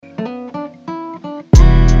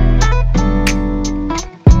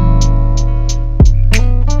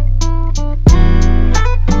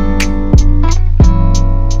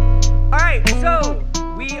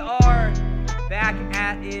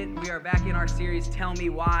series, Tell Me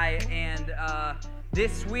Why. And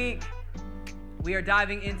this week, we are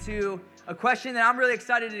diving into a question that I'm really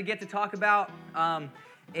excited to get to talk about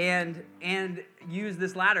and use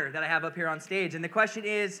this ladder that I have up here on stage. And the question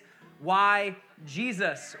is, why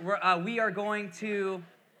Jesus? We are going to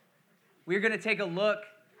take a look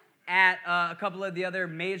at a couple of the other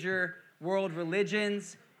major world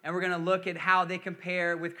religions, and we're going to look at how they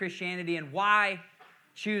compare with Christianity and why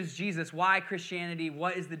choose Jesus, why Christianity,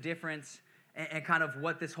 what is the difference, and kind of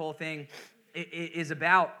what this whole thing is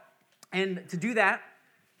about. And to do that,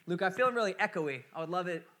 Luke, I feel really echoey. I would love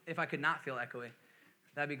it if I could not feel echoey.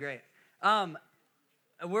 That'd be great. Where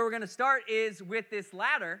we're going to start is with this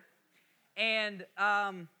ladder. And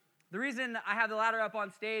the reason I have the ladder up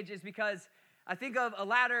on stage is because I think of a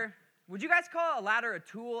ladder. Would you guys call a ladder a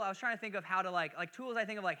tool? I was trying to think of how to like tools. I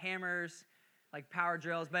think of like hammers, like power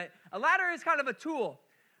drills. But a ladder is kind of a tool,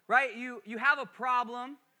 right? You have a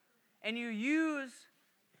problem, and you use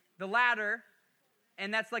the ladder,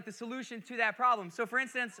 and that's like the solution to that problem. So for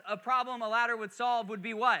instance, a problem a ladder would solve would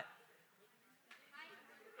be what?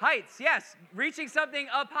 Heights, yes. Reaching something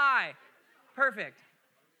up high. Perfect.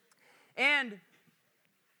 And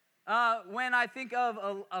when I think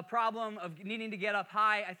of a problem of needing to get up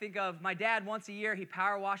high, I think of my dad. Once a year, he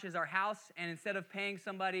power washes our house, and instead of paying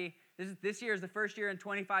somebody, this year is the first year in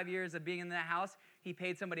 25 years of being in that house, he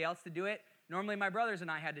paid somebody else to do it. Normally, my brothers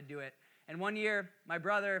and I had to do it. And one year, my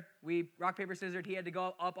brother, we rock, paper, scissors, he had to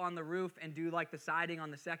go up on the roof and do like the siding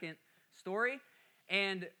on the second story.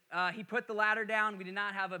 And he put the ladder down. We did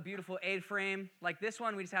not have a beautiful A-frame like this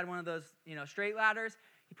one. We just had one of those, straight ladders.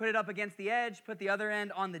 He put it up against the edge, put the other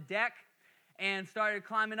end on the deck, and started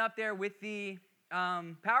climbing up there with the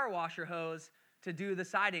power washer hose to do the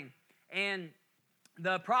siding. And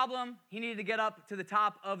the problem, he needed to get up to the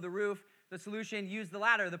top of the roof. The solution, use the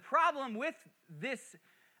ladder. The problem with this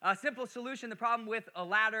simple solution, the problem with a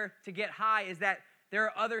ladder to get high is that there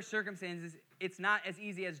are other circumstances. It's not as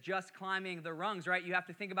easy as just climbing the rungs, right? You have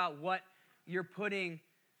to think about what you're putting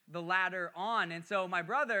the ladder on. And so my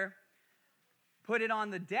brother put it on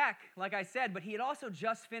the deck, like I said, but he had also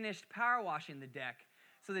just finished power washing the deck.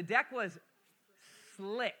 So the deck was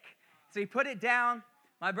slick. So he put it down.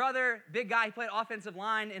 My brother, big guy, he played offensive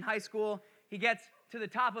line in high school. He gets to the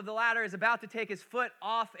top of the ladder, is about to take his foot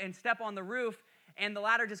off and step on the roof, and the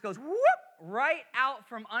ladder just goes whoop right out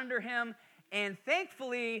from under him. And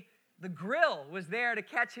thankfully, the grill was there to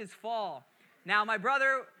catch his fall. Now, my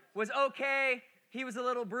brother was okay. He was a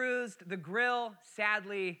little bruised. The grill,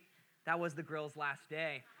 sadly, that was the grill's last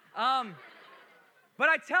day. But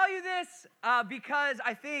I tell you this because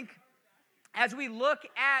I think as we look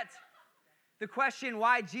at the question,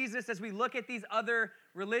 why Jesus, as we look at these other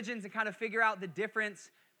religions and kind of figure out the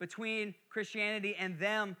difference between Christianity and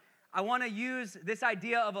them, I want to use this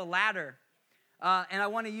idea of a ladder. And I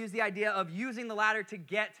want to use the idea of using the ladder to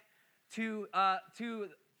get to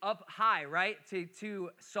up high, right? To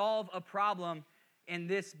solve a problem, and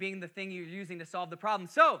this being the thing you're using to solve the problem.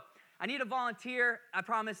 So, I need a volunteer. I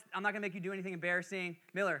promise I'm not going to make you do anything embarrassing.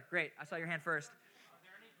 Miller, great. I saw your hand first. Are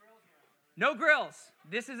there any grills here? No grills.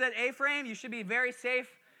 This is an A-frame. You should be very safe.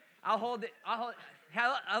 I'll hold it.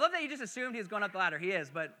 I love that you just assumed he was going up the ladder. He is,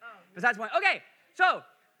 but besides the point. Okay, so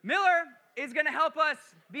Miller is going to help us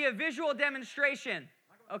be a visual demonstration.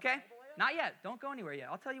 Okay? Not yet. Don't go anywhere yet.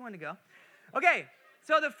 I'll tell you when to go. Okay,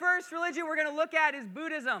 so the first religion we're going to look at is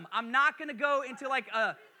Buddhism. I'm not going to go into like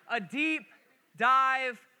a deep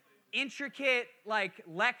dive, intricate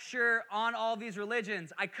lecture on all these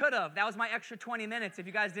religions. I could have. That was my extra 20 minutes if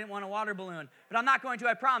you guys didn't want a water balloon. But I'm not going to,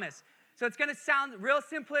 I promise. So it's going to sound real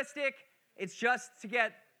simplistic. It's just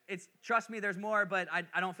trust me, there's more, but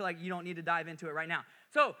I don't feel like you don't need to dive into it right now.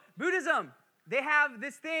 So Buddhism, they have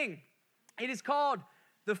this thing. It is called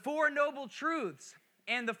the Four Noble Truths.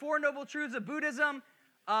 And the Four Noble Truths of Buddhism,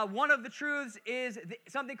 one of the truths is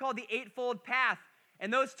something called the Eightfold Path.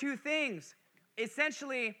 And those two things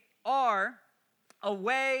essentially are a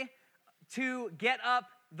way to get up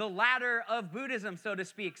the ladder of Buddhism, so to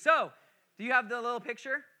speak. So, do you have the little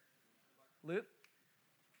picture? Luke?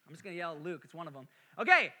 I'm just going to yell Luke. It's one of them.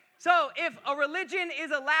 Okay, so if a religion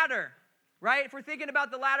is a ladder, right? If we're thinking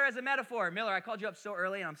about the ladder as a metaphor. Miller, I called you up so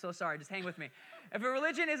early, and I'm so sorry. Just hang with me. If a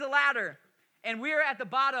religion is a ladder, and we're at the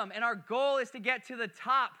bottom, and our goal is to get to the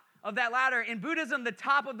top of that ladder, in Buddhism, the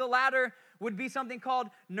top of the ladder would be something called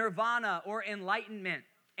nirvana or enlightenment.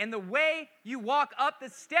 And the way you walk up the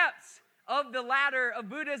steps of the ladder of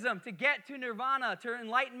Buddhism to get to nirvana, to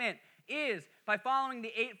enlightenment, is by following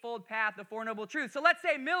the Eightfold Path, the Four Noble Truths. So let's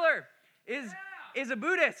say Miller is a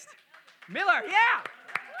Buddhist. Miller, yeah.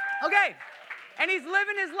 Okay. And he's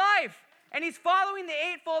living his life. And he's following the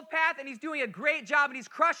eightfold path, and he's doing a great job, and he's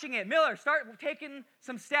crushing it. Miller, start taking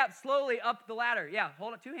some steps slowly up the ladder. Yeah,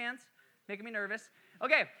 hold up 2 hands, making me nervous.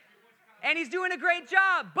 Okay, and he's doing a great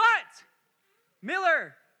job, but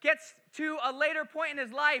Miller gets to a later point in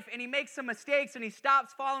his life, and he makes some mistakes, and he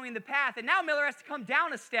stops following the path, and now Miller has to come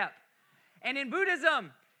down a step. And in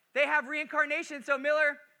Buddhism, they have reincarnation, so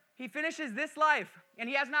Miller, he finishes this life, and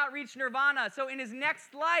he has not reached nirvana. So in his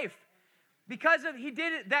next life, because he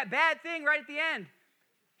did that bad thing right at the end,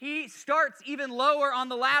 he starts even lower on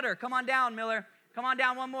the ladder. Come on down, Miller. Come on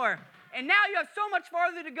down one more. And now you have so much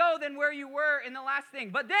farther to go than where you were in the last thing.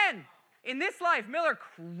 But then, in this life, Miller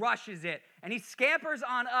crushes it, and he scampers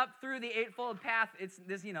on up through the eightfold path. It's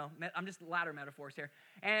this, I'm just ladder metaphors here.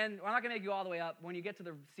 And I'm not going to make you all the way up. When you get to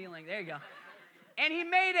the ceiling, there you go. And he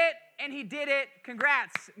made it, and he did it.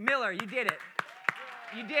 Congrats, Miller, you did it.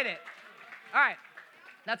 You did it. All right,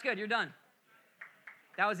 that's good. You're done.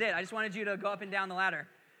 That was it. I just wanted you to go up and down the ladder.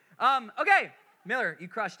 Okay, Miller, you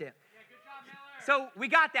crushed it. Yeah, good job, Miller. So we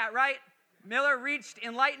got that, right? Miller reached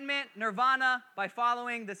enlightenment, nirvana, by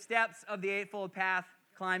following the steps of the Eightfold Path,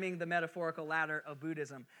 climbing the metaphorical ladder of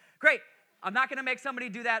Buddhism. Great. I'm not going to make somebody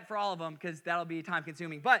do that for all of them because that'll be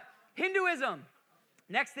time-consuming. But Hinduism,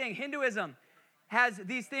 next thing, Hinduism has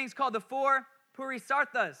these things called the 4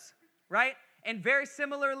 Purisarthas, right? And very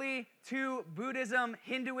similarly to Buddhism,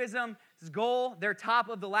 Hinduism's goal, their top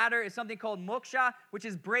of the ladder, is something called moksha, which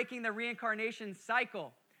is breaking the reincarnation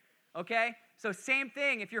cycle. Okay? So same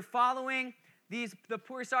thing. If you're following the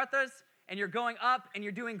Purisarthas and you're going up and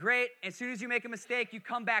you're doing great, as soon as you make a mistake, you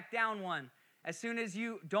come back down one. As soon as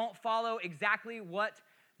you don't follow exactly what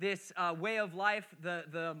this way of life,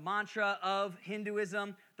 the mantra of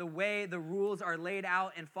Hinduism, the way the rules are laid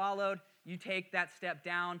out and followed, you take that step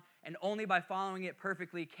down, and only by following it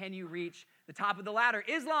perfectly can you reach the top of the ladder.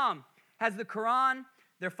 Islam has the Quran.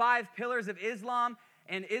 There are 5 pillars of Islam,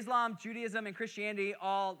 and Islam, Judaism, and Christianity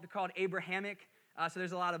all called Abrahamic, so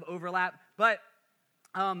there's a lot of overlap, but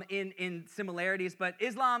in similarities. But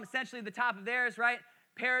Islam, essentially the top of theirs, right?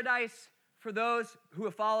 Paradise for those who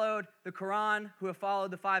have followed the Quran, who have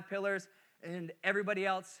followed the 5 pillars, and everybody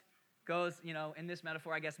else goes, in this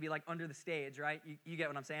metaphor, I guess, to be like under the stage, right? You get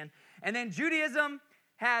what I'm saying? And then Judaism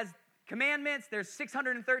has commandments. There's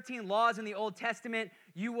 613 laws in the Old Testament.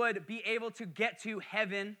 You would be able to get to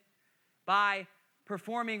heaven by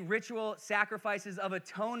performing ritual sacrifices of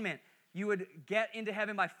atonement. You would get into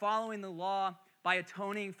heaven by following the law, by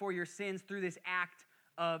atoning for your sins through this act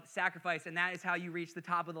of sacrifice, and that is how you reach the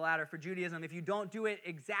top of the ladder for Judaism. If you don't do it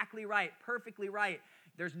exactly right, perfectly right,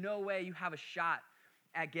 there's no way you have a shot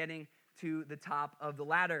at getting to the top of the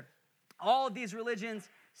ladder. All of these religions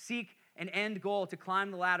seek an end goal to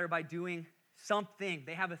climb the ladder by doing something.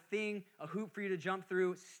 They have a thing, a hoop for you to jump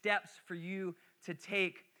through, steps for you to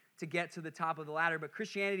take to get to the top of the ladder. But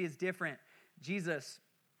Christianity is different. Jesus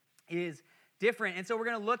is different. And so we're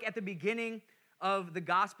going to look at the beginning of the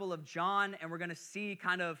Gospel of John, and we're going to see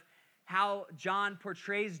kind of how John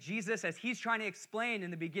portrays Jesus as he's trying to explain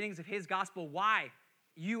in the beginnings of his gospel why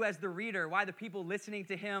you as the reader, why the people listening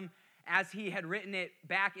to him as he had written it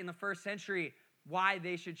back in the first century, why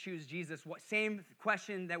they should choose Jesus. Same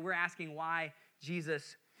question that we're asking, why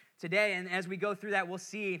Jesus today? And as we go through that, we'll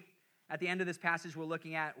see at the end of this passage, we're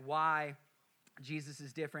looking at why Jesus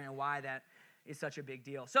is different and why that is such a big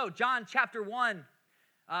deal. So John chapter 1,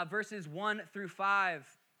 verses 1 through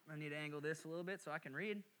 5. I need to angle this a little bit so I can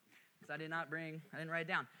read, because I didn't write it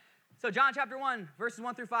down. So John chapter 1, verses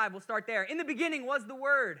 1 through 5, we'll start there. In the beginning was the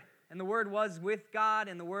Word, and the Word was with God,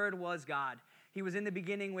 and the Word was God. He was in the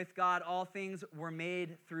beginning with God. All things were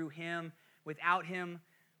made through him. Without him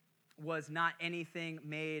was not anything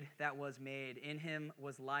made that was made. In him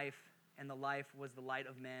was life, and the life was the light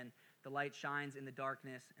of men. The light shines in the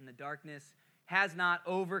darkness, and the darkness has not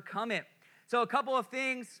overcome it. So a couple of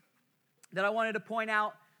things that I wanted to point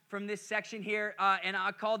out from this section here, and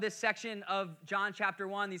I call this section of John chapter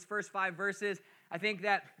 1, these first 5 verses, I think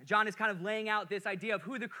that John is kind of laying out this idea of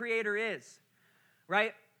who the Creator is,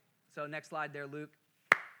 right? So next slide there, Luke.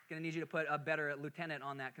 Going to need you to put a better lieutenant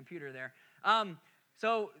on that computer there.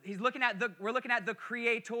 So we're looking at the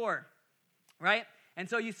Creator, right? And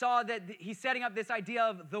so you saw that he's setting up this idea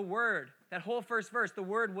of the Word. That whole first verse, the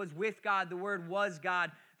Word was with God, the Word was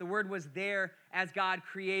God, the Word was there as God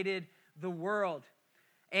created the world.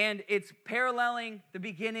 And it's paralleling the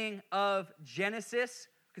beginning of Genesis,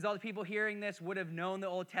 because all the people hearing this would have known the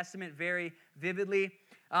Old Testament very vividly.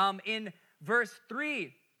 In verse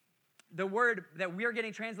 3, the word that we're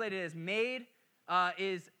getting translated as made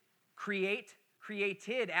is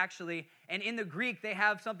created actually. And in the Greek, they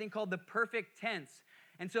have something called the perfect tense.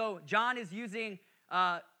 And so John is using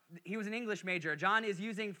he was an English major. John is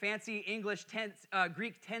using fancy English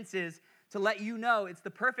Greek tenses to let you know it's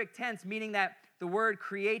the perfect tense, meaning that the word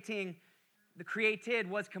creating, the created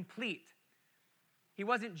was complete. He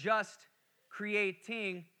wasn't just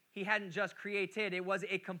creating, he hadn't just created, it was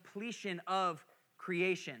a completion of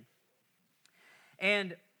creation.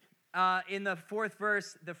 And in the fourth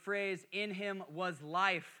verse, the phrase, in him was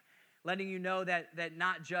life, letting you know that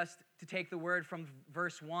not just to take the word from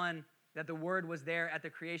verse 1, that the word was there at the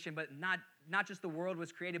creation, but not just the world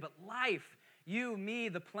was created, but life. You, me,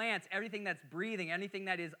 the plants, everything that's breathing, anything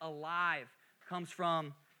that is alive comes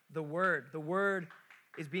from the word. The word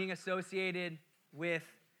is being associated with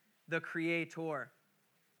the Creator.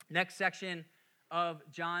 Next section of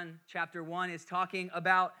John chapter 1 is talking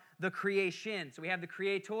about the creation. So we have the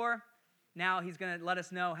Creator. Now he's going to let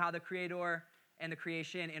us know how the Creator and the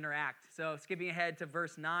creation interact. So skipping ahead to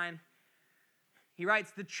verse 9, he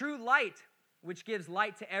writes, the true light, which gives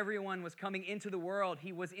light to everyone, was coming into the world.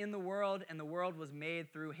 He was in the world, and the world was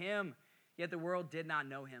made through him. Yet the world did not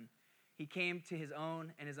know him. He came to his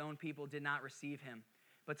own, and his own people did not receive him.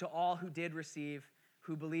 But to all who did receive,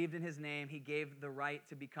 who believed in his name, he gave the right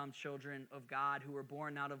to become children of God, who were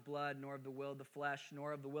born not of blood, nor of the will of the flesh,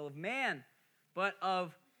 nor of the will of man, but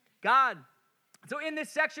of God. So in this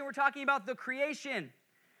section, we're talking about the creation.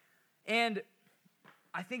 And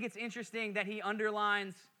I think it's interesting that he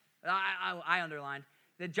underlines, I underlined,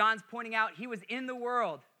 that John's pointing out he was in the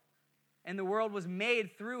world, and the world was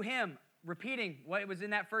made through him, repeating what was in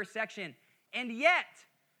that first section. And yet,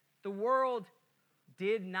 the world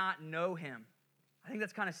did not know him. I think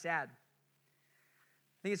that's kind of sad.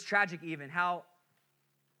 I think it's tragic even, how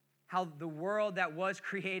the world that was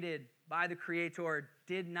created by the Creator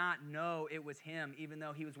did not know it was him, even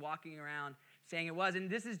though he was walking around saying it was. And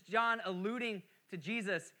this is John alluding to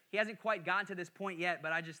Jesus. He hasn't quite gotten to this point yet,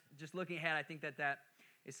 but I just looking ahead, I think that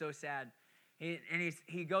is so sad.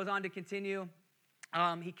 He goes on to continue.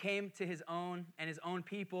 He came to his own, and his own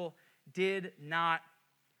people did not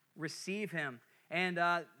receive him. And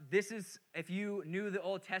this is, if you knew the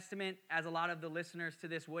Old Testament, as a lot of the listeners to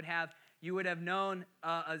this would have, you would have known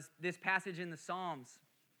this passage in the Psalms.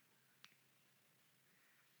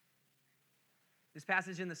 This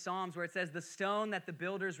passage in the Psalms where it says, the stone that the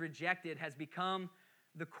builders rejected has become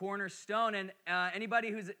the cornerstone. And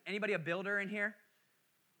anybody a builder in here?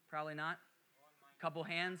 Probably not. Couple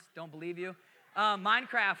hands, don't believe you.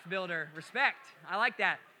 Minecraft builder, respect. I like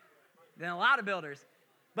that. Then a lot of builders.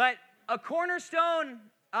 But a cornerstone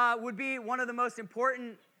would be one of the most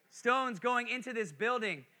important stones going into this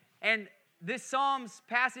building. And this Psalms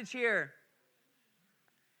passage here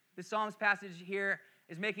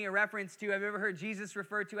is making a reference to, have you ever heard Jesus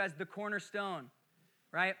referred to as the cornerstone,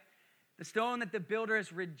 right? The stone that the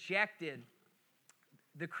builders rejected.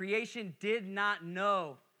 The creation did not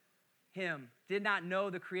know him, did not know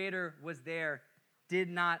the Creator was there, did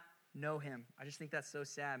not know him. I just think that's so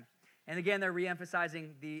sad. And again, they're reemphasizing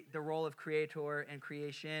the role of Creator and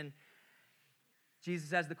creation.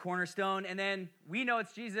 Jesus as the cornerstone. And then we know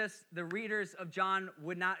it's Jesus. The readers of John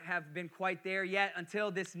would not have been quite there yet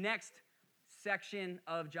until this next section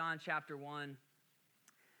of John chapter 1,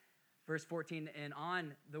 verse 14 and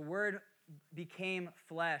on. The Word became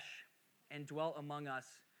flesh and dwelt among us.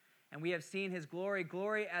 And we have seen his glory,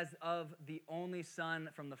 glory as of the only Son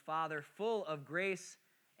from the Father, full of grace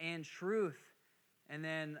and truth. And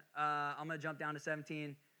then I'm going to jump down to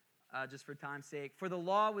 17 just for time's sake. For the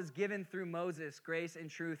law was given through Moses. Grace and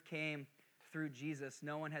truth came through Jesus.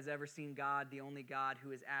 No one has ever seen God, the only God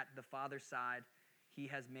who is at the Father's side. He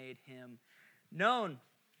has made him known.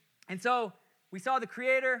 And so we saw the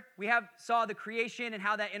Creator. We saw the creation and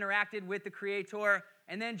how that interacted with the Creator.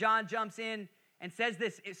 And then John jumps in and says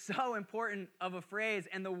this is so important of a phrase.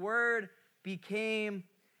 And the Word became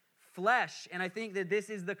flesh. And I think that this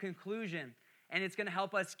is the conclusion. And it's going to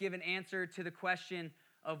help us give an answer to the question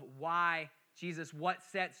of why Jesus, what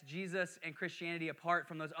sets Jesus and Christianity apart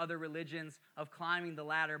from those other religions of climbing the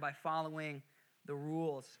ladder by following the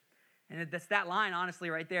rules. And that's that line, honestly,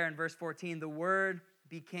 right there in verse 14. The Word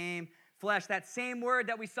became flesh. That same word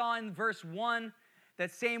that we saw in verse 1,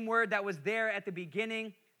 that same word that was there at the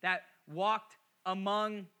beginning, that walked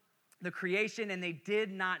among the creation and they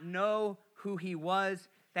did not know who he was,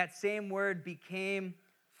 that same word became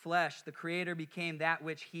flesh. The Creator became that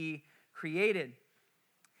which he created.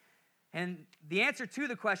 And the answer to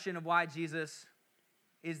the question of why Jesus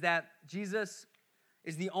is that Jesus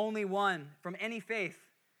is the only one from any faith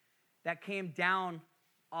that came down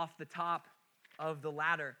off the top of the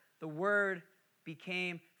ladder. The Word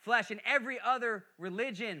became flesh. In every other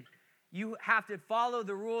religion, you have to follow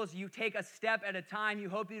the rules. You take a step at a time. You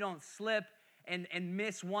hope you don't slip. and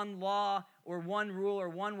miss one law or one rule or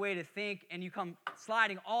one way to think, and you come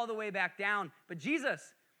sliding all the way back down. But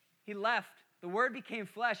Jesus, he left. The Word became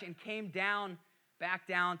flesh and came down, back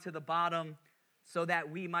down to the bottom so that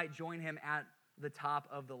we might join him at the top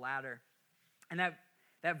of the ladder. And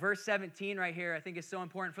that verse 17 right here I think is so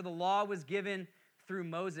important. For the law was given through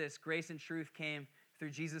Moses. Grace and truth came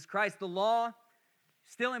through Jesus Christ. The law,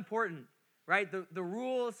 still important, right? The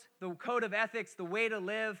rules, the code of ethics, the way to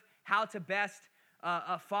live, how to best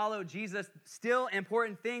follow Jesus, still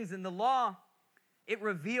important things. And the law, it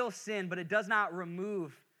reveals sin, but it does not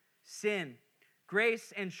remove sin.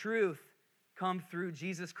 Grace and truth come through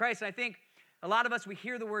Jesus Christ. And I think a lot of us, we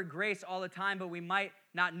hear the word grace all the time, but we might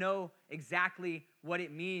not know exactly what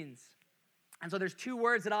it means. And so there's two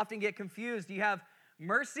words that often get confused. You have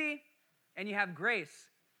mercy and you have grace.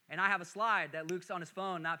 And I have a slide that Luke's on his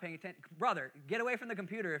phone, not paying attention. Brother, get away from the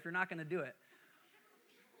computer if you're not going to do it.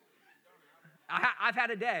 I've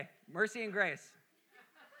had a day. Mercy and grace.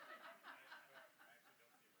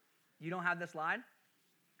 You don't have the slide?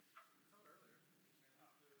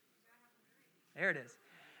 There it is.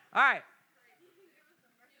 All right.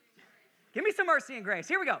 Give me some mercy and grace.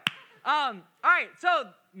 Here we go. All right, so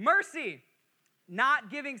mercy, not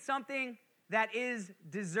giving something that is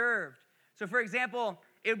deserved. So for example,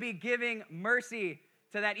 it would be giving mercy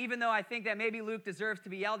to that, even though I think that maybe Luke deserves to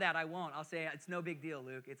be yelled at, I won't. I'll say, it's no big deal,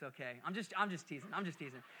 Luke. It's okay. I'm just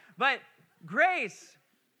teasing. But grace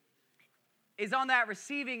is on that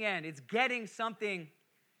receiving end. It's getting something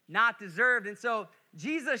not deserved. And so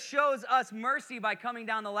Jesus shows us mercy by coming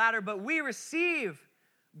down the ladder, but we receive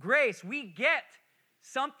grace. We get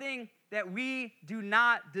something that we do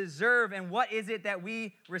not deserve. And what is it that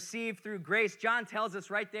we receive through grace? John tells us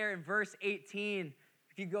right there in verse 18.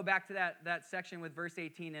 If you go back to that section with verse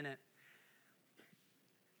 18 in it.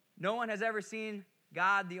 No one has ever seen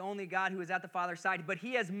God, the only God who is at the Father's side, but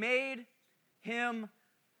he has made him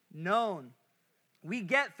known. We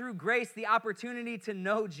get through grace the opportunity to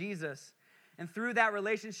know Jesus. And through that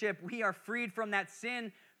relationship, we are freed from that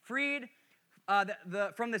sin, freed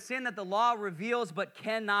from the sin that the law reveals but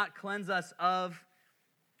cannot cleanse us of.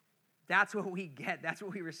 That's what we get. That's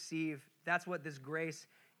what we receive. That's what this grace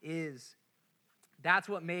is. That's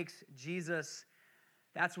what makes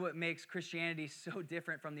Christianity so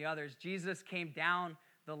different from the others. Jesus came down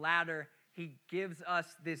the ladder. He gives us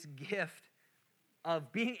this gift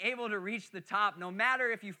of being able to reach the top. No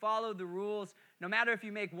matter if you follow the rules, no matter if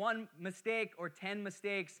you make one mistake or 10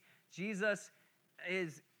 mistakes, Jesus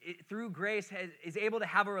is, through grace, is able to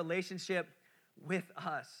have a relationship with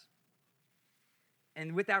us.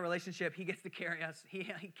 And with that relationship, he gets to carry us. He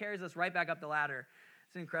carries us right back up the ladder.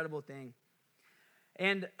 It's an incredible thing.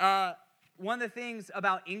 And one of the things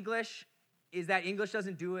about English is that English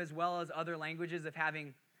doesn't do as well as other languages of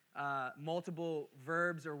having multiple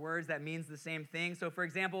verbs or words that means the same thing. So, for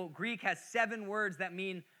example, Greek has 7 words that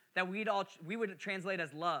mean that we would translate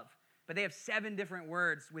as love, but they have 7 different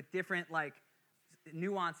words with different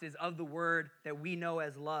nuances of the word that we know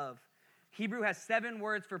as love. Hebrew has 7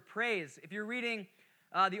 words for praise. If you're reading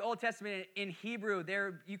the Old Testament in Hebrew,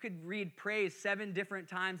 you could read praise 7 different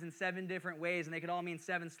times in 7 different ways, and they could all mean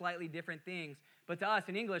 7 slightly different things. But to us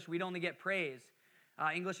in English, we'd only get praise.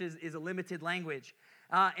 English is a limited language.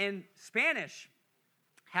 And Spanish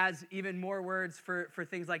has even more words for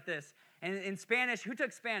things like this. And in Spanish, who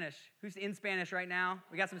took Spanish? Who's in Spanish right now?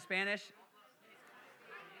 We got some Spanish?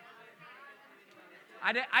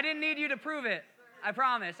 I didn't need you to prove it. I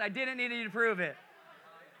promise. I didn't need you to prove it.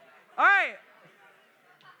 All right.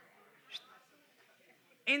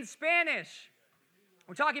 In Spanish,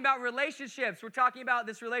 we're talking about relationships. We're talking about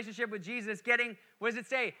this relationship with Jesus getting, what does it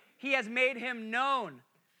say? He has made him known.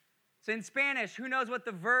 So in Spanish, who knows what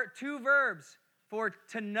the 2 verbs for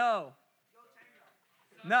to know?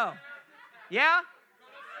 No. Yeah?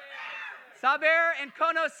 Saber and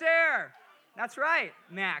conocer. That's right,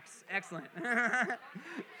 Max. Excellent.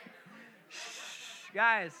 Shh,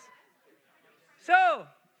 guys. So,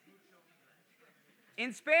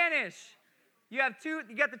 in Spanish, you got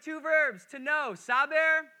the 2 verbs, to know,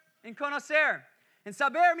 saber and conocer. And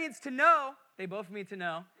saber means to know, they both mean to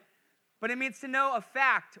know, but it means to know a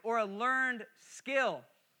fact or a learned skill.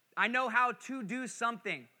 I know how to do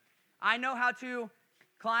something. I know how to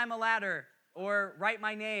climb a ladder or write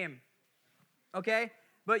my name, okay?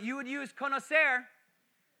 But you would use conocer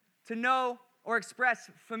to know or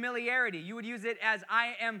express familiarity. You would use it as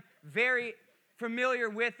I am very familiar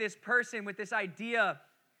with this person, with this idea,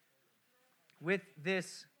 with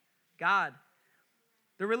this God.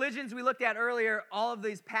 The religions we looked at earlier, all of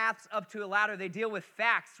these paths up to a ladder, they deal with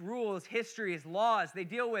facts, rules, histories, laws. They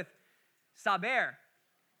deal with saber,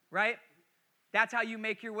 right? That's how you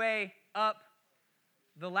make your way up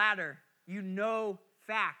the ladder. You know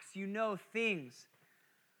facts. You know things.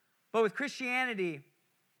 But with Christianity,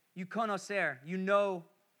 you konoser. You know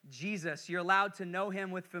Jesus. You're allowed to know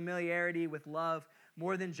him with familiarity, with love,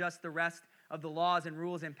 more than just the rest of the laws and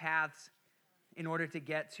rules and paths in order to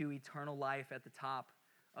get to eternal life at the top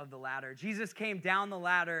of the ladder. Jesus came down the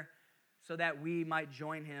ladder so that we might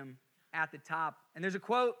join him at the top. And there's a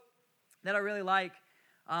quote that I really like,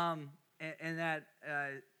 and that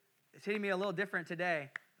it's hitting me a little different today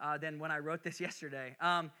than when I wrote this yesterday.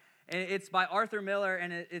 And it's by Arthur Miller,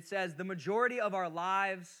 and it says, "The majority of our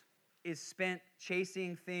lives is spent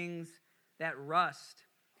chasing things that rust."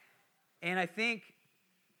 And I think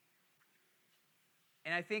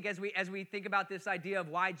as we think about this idea of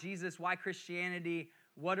why Jesus, why Christianity,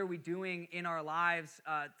 what are we doing in our lives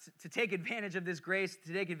to take advantage of this grace,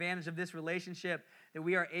 to take advantage of this relationship that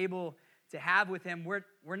we are able to have with him,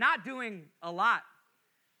 we're not doing a lot,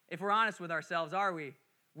 if we're honest with ourselves, are we?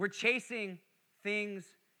 We're chasing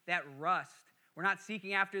things that rust. We're not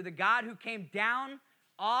seeking after the God who came down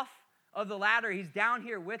off of the ladder. He's down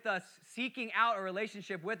here with us, seeking out a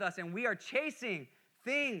relationship with us, and we are chasing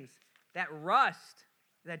things that rust,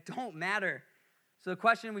 that don't matter. So the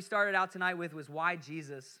question we started out tonight with was, why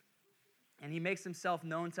Jesus? And he makes himself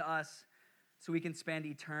known to us so we can spend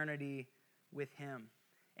eternity with him.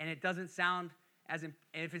 And it doesn't sound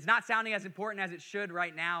if it's not sounding as important as it should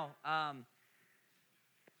right now,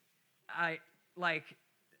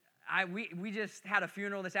 we just had a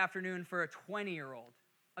funeral this afternoon for a 20-year-old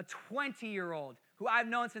who I've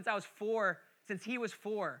known since he was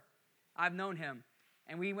 4. I've known him.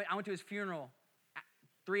 And I went to his funeral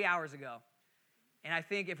 3 hours ago. And I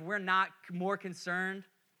think if we're not more concerned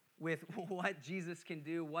with what Jesus can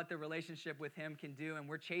do, what the relationship with him can do, and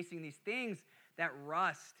we're chasing these things that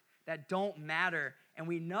rust, that don't matter, and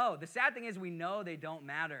we know, the sad thing is we know they don't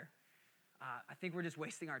matter, I think we're just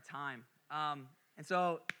wasting our time. And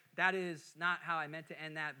so that is not how I meant to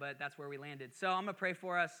end that, but that's where we landed. So I'm going to pray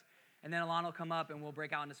for us, and then Alana will come up, and we'll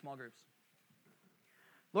break out into small groups.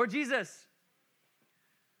 Lord Jesus,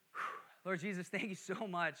 thank you so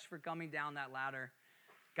much for coming down that ladder.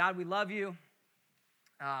 God, we love you.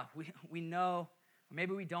 We know, or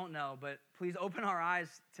maybe we don't know, but please open our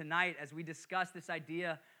eyes tonight as we discuss this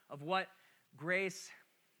idea of what grace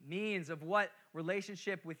means, of what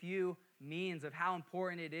relationship with you means, of how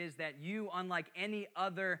important it is that you, unlike any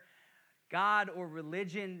other God or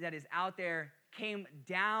religion that is out there, came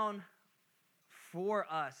down for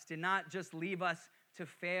us, did not just leave us to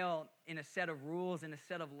fail in a set of rules and a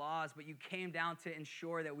set of laws, but you came down to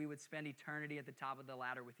ensure that we would spend eternity at the top of the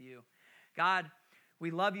ladder with you. God, we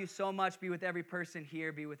love you so much. Be with every person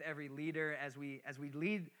here. Be with every leader as we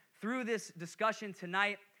lead through this discussion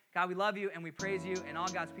tonight. God, we love you and we praise you. And all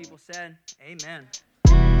God's people said, amen.